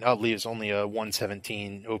 and Utley is only a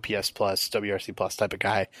 117 OPS plus, WRC plus type of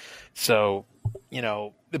guy. So,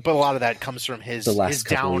 but a lot of that comes from his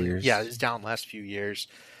down, his down last few years.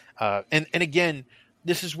 And again,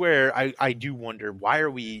 this is where I do wonder, why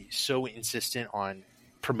are we so insistent on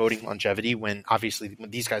promoting longevity when obviously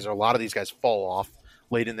a lot of these guys fall off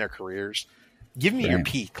late in their careers? Give me your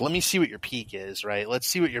peak. Let me see what your peak is, right? Let's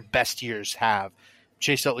see what your best years have.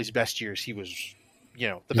 Chase Utley's best years, he was,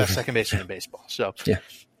 the best second baseman in baseball. So,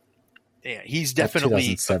 he's definitely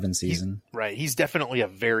 2007 season. He's definitely a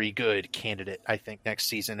very good candidate, I think, next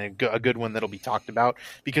season, a good one that'll be talked about,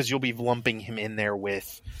 because you'll be lumping him in there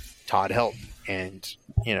with Todd Helton, and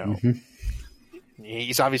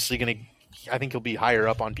he's obviously going to. I think he'll be higher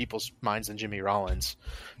up on people's minds than Jimmy Rollins.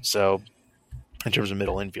 So, in terms of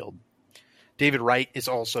middle infield, David Wright is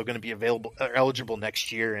also going to be eligible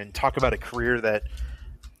next year, and talk about a career that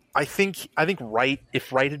I think Wright,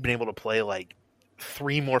 if Wright had been able to play like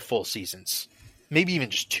 3 more full seasons, maybe even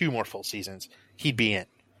just 2 more full seasons, he'd be in.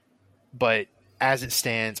 But as it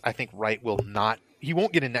stands, I think Wright will not. He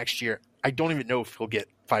won't get in next year. I don't even know if he'll get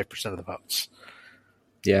 5% of the votes.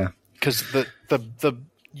 Yeah, because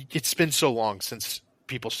it's been so long since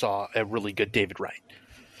people saw a really good David Wright.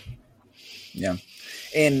 Yeah,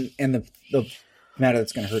 and the matter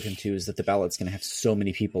that's going to hurt him too is that the ballot's going to have so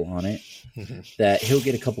many people on it that he'll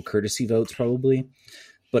get a couple courtesy votes probably,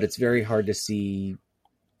 but it's very hard to see,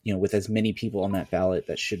 with as many people on that ballot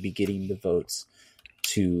that should be getting the votes,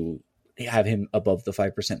 to have him above the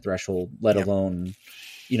 5% threshold, let alone,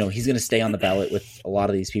 he's going to stay on the ballot with a lot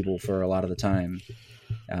of these people for a lot of the time.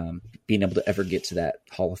 Being able to ever get to that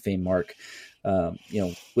Hall of Fame mark,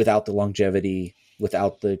 without the longevity,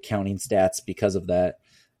 without the counting stats because of that,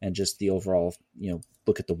 and just the overall,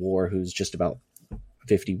 look at the WAR, who's just about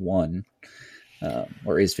 51,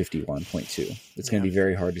 or is 51.2. It's going to be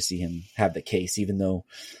very hard to see him have the case, even though,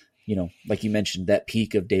 like you mentioned, that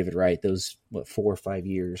peak of David Wright, those 4 or 5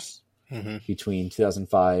 years between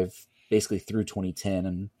 2005, basically through 2010,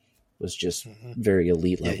 and was just very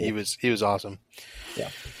elite level. Yeah, he was awesome. Yeah.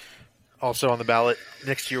 Also on the ballot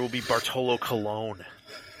next year will be Bartolo Colon,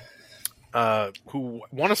 who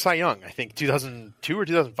won a Cy Young, I think 2002 or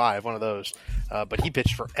 2005, one of those. But he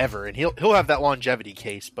pitched forever, and he'll have that longevity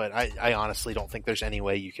case. But I honestly don't think there's any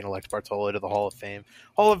way you can elect Bartolo to the Hall of Fame.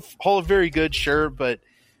 Hall of very good, sure, but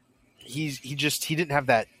he didn't have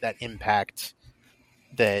that impact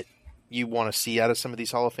that you want to see out of some of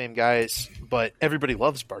these Hall of Fame guys. But everybody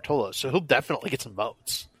loves Bartolo, so he'll definitely get some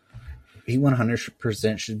votes. He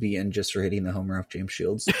 100% should be in just for hitting the homer off James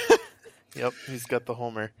Shields. Yep, he's got the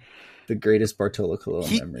homer. The greatest Bartolo Colon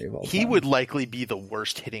memory of all time. He would likely be the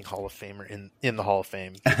worst hitting Hall of Famer in the Hall of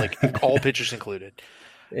Fame, like all pitchers included.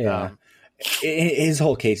 Yeah. His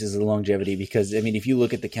whole case is the longevity, because, if you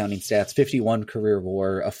look at the counting stats, 51 career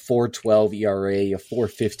WAR, a 4.12 ERA, a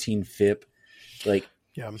 4.15 FIP,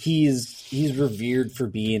 he's revered for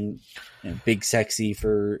being big sexy,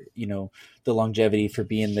 for, the longevity, for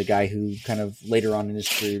being the guy who kind of later on in his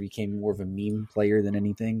career became more of a meme player than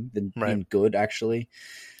anything, than being good, actually.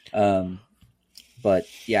 But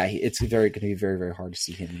yeah, it's going to be very, very hard to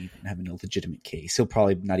see him even having a legitimate case. He'll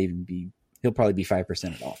probably be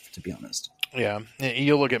 5% off, to be honest. Yeah.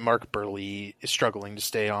 You'll look at Mark Burley is struggling to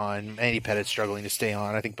stay on. Andy Pettit's struggling to stay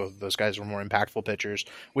on. I think both of those guys were more impactful pitchers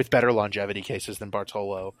with better longevity cases than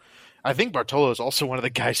Bartolo. I think Bartolo is also one of the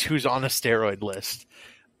guys who's on a steroid list.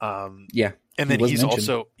 Yeah. And then he's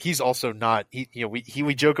also not,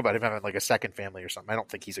 we joke about him having like a second family or something. I don't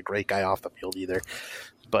think he's a great guy off the field either.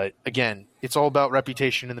 But again, it's all about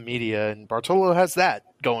reputation in the media, and Bartolo has that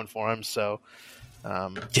going for him. So,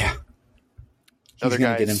 yeah, he's going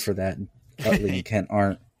to get in for that. Utley and Kent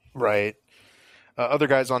aren't. Right. Other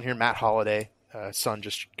guys on here, Matt Holliday, son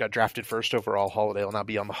just got drafted first overall. Holliday will now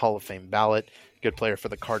be on the Hall of Fame ballot. Good player for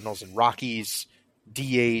the Cardinals and Rockies.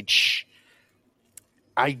 DH.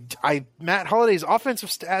 Matt Holliday's offensive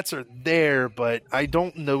stats are there, but I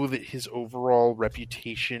don't know that his overall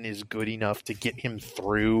reputation is good enough to get him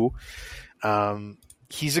through.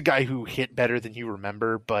 He's a guy who hit better than you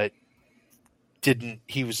remember, but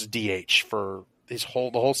he was a DH for the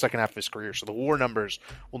whole second half of his career. So the WAR numbers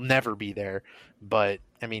will never be there, but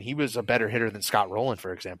he was a better hitter than Scott Rowland,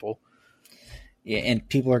 for example. Yeah. And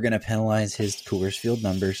people are going to penalize his Coors Field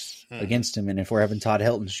numbers against him. And if we're having Todd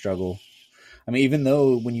Helton struggle, even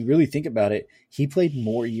though when you really think about it, he played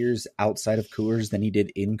more years outside of Coors than he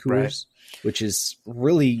did in Coors, which is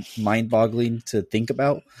really mind-boggling to think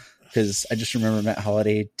about, because I just remember Matt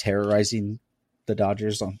Holliday terrorizing the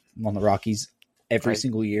Dodgers on the Rockies every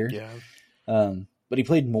single year. Yeah. but he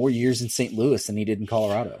played more years in St. Louis than he did in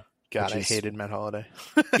Colorado. God, I hated Matt Holliday.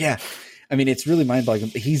 Yeah. I mean, it's really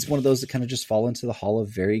mind-boggling. He's one of those that kind of just fall into the Hall of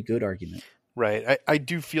Very Good argument. Right. I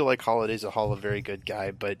do feel like Holiday's a Hall of Very Good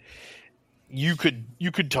guy, but you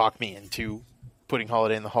could talk me into putting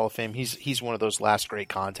Holiday in the Hall of Fame. He's one of those last great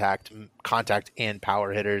contact and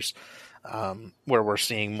power hitters, where we're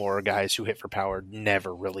seeing more guys who hit for power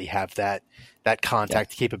never really have that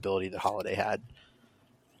contact capability that Holiday had.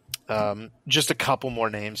 Just a couple more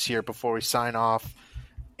names here before we sign off.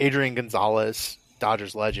 Adrian Gonzalez,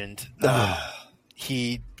 Dodgers legend.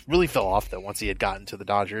 He really fell off though once he had gotten to the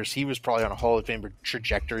Dodgers. He was probably on a Hall of Fame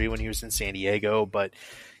trajectory when he was in San Diego, but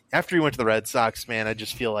after he went to the Red Sox, man, I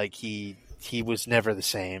just feel like he was never the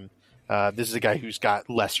same. This is a guy who's got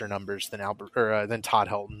lesser numbers than than Todd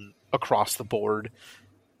Helton across the board.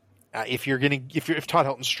 If Todd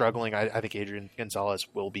Helton's struggling, I think Adrian Gonzalez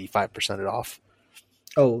will be 5%ed off.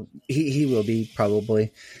 Oh, he will be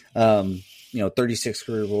probably. 36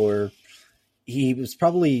 career WAR. He was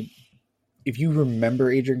probably, if you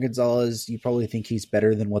remember Adrian Gonzalez, you probably think he's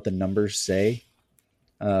better than what the numbers say.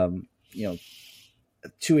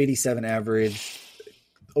 287 average,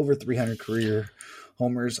 over 300 career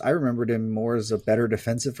homers. I remembered him more as a better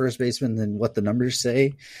defensive first baseman than what the numbers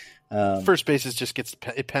say. First bases just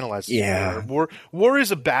it penalizes. Yeah. WAR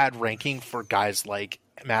is a bad ranking for guys like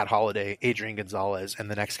Matt Holliday, Adrian Gonzalez, and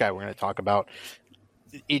the next guy we're going to talk about.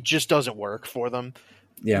 It just doesn't work for them.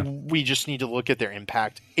 Yeah. We just need to look at their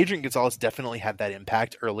impact. Adrian Gonzalez definitely had that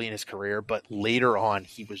impact early in his career, but later on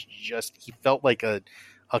he felt like a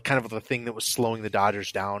kind of a thing that was slowing the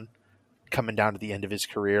Dodgers down, coming down to the end of his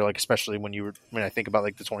career, like especially when I think about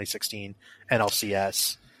like the 2016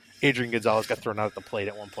 NLCS. Adrian Gonzalez got thrown out at the plate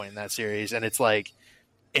at one point in that series, and it's like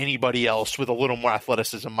anybody else with a little more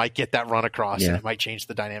athleticism might get that run across, and it might change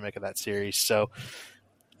the dynamic of that series. So,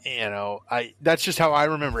 that's just how I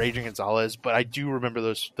remember Adrian Gonzalez, but I do remember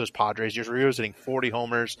those Padres years where he was hitting 40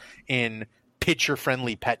 homers in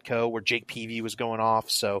pitcher-friendly Petco where Jake Peavy was going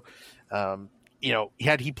off. So,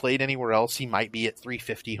 had he played anywhere else, he might be at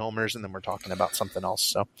 350 homers, and then we're talking about something else.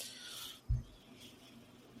 So,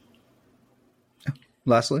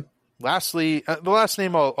 Lastly, the last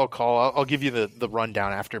name I'll call, I'll give you the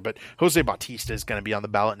rundown after, but Jose Bautista is going to be on the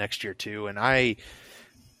ballot next year too, and I'm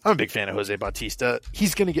a big fan of Jose Bautista.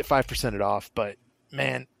 He's going to get 5%ed off, but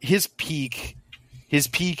man, his peak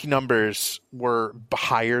numbers were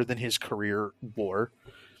higher than his career WAR,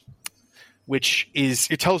 which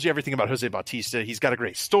it tells you everything about Jose Bautista. He's got a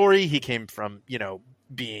great story. He came from,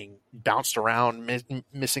 being bounced around,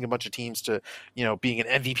 missing a bunch of teams to, being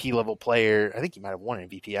an MVP level player. I think he might have won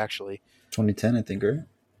MVP actually. 2010, I think, right?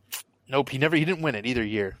 Nope, he didn't win it either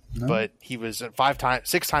year, but he was a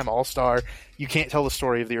 6-time All-Star. You can't tell the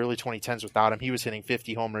story of the early 2010s without him. He was hitting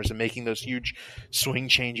 50 homers and making those huge swing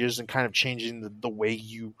changes and kind of changing the way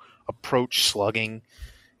you approach slugging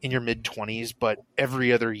in your mid-20s. But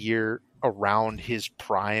every other year around his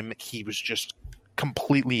prime, he was just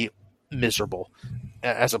completely miserable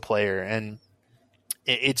as a player. And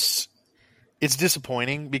it's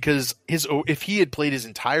disappointing because if he had played his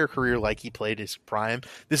entire career like he played his prime,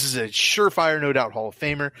 this is a surefire, no doubt Hall of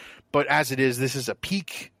Famer. But as it is, this is a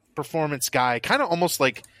peak performance guy, kind of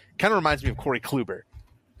reminds me of Corey Kluber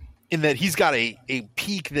in that he's got a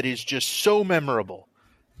peak that is just so memorable,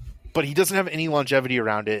 but he doesn't have any longevity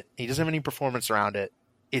around it. He doesn't have any performance around it.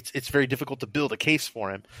 It's very difficult to build a case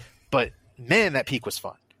for him. But man, that peak was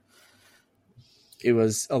fun. It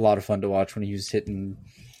was a lot of fun to watch when he was hitting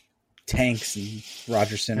tanks and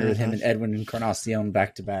Rogers Center with him and Edwin Encarnacion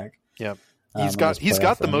back to back. Yeah, he's got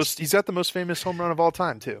the most famous home run of all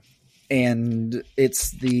time too. And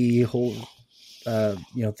it's the whole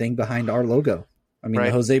thing behind our logo. I mean,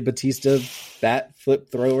 the Jose Bautista bat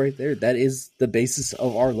flip throw right there, that is the basis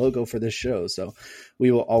of our logo for this show. So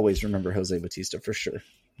we will always remember Jose Bautista for sure.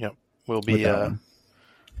 Yep. We'll be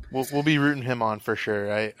rooting him on for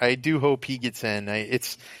sure. I do hope he gets in.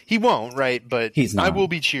 He won't, right? But I will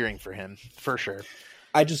be cheering for him for sure.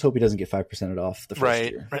 I just hope he doesn't get 5%ed off the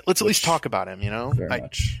first year. Right. Let's at least talk about him, Very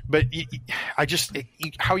much. But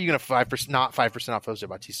how are you going to not 5% off Jose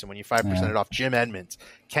Bautista when you 5% it off Jim Edmonds,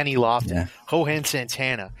 Kenny Lofton, Johan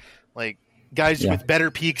Santana, like guys with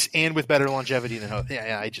better peaks and with better longevity than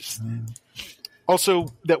Also,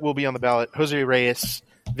 that will be on the ballot: Jose Reyes,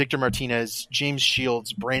 Victor Martinez, James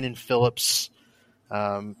Shields, Brandon Phillips,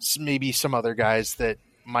 maybe some other guys that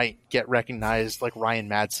might get recognized like Ryan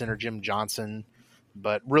Madsen or Jim Johnson,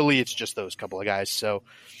 but really it's just those couple of guys. So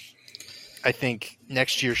I think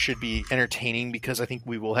next year should be entertaining because I think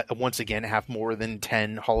we will once again have more than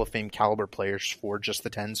 10 Hall of Fame caliber players for just the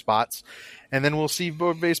 10 spots. And then we'll see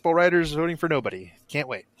baseball writers voting for nobody. Can't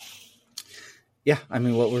wait. Yeah, I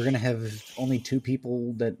mean, we're going to have only 2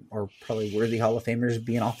 people that are probably worthy Hall of Famers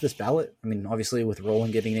being off this ballot. I mean, obviously with Rolen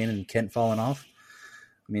getting in and Kent falling off.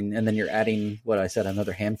 I mean, and then you're adding, what I said,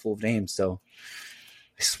 another handful of names. So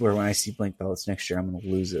I swear when I see blank ballots next year, I'm going to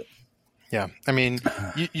lose it. Yeah, I mean,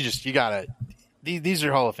 you got to – these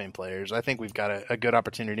are Hall of Fame players. I think we've got a good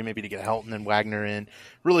opportunity maybe to get Helton and Wagner in,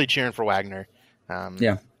 really cheering for Wagner.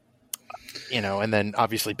 Yeah. You know, and then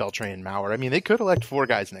obviously Beltran and Mauer. I mean, they could elect 4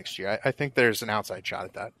 guys next year. I think there's an outside shot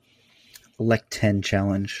at that. Elect 10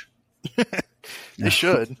 challenge. They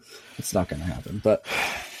should. It's not going to happen. But,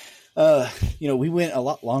 you know, we went a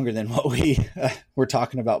lot longer than what we were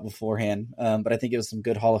talking about beforehand. But I think it was some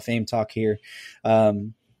good Hall of Fame talk here.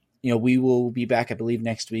 You know, we will be back, I believe,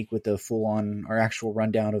 next week with the full-on, our actual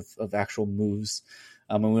rundown of actual moves.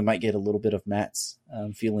 And we might get a little bit of Matt's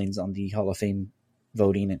feelings on the Hall of Fame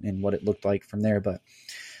voting and what it looked like from there. But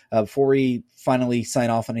before we finally sign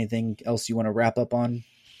off on anything else you want to wrap up on,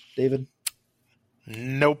 David?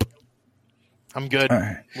 Nope. I'm good. All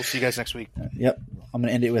right. We'll see you guys next week. Yep. I'm going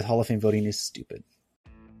to end it with Hall of Fame voting is stupid.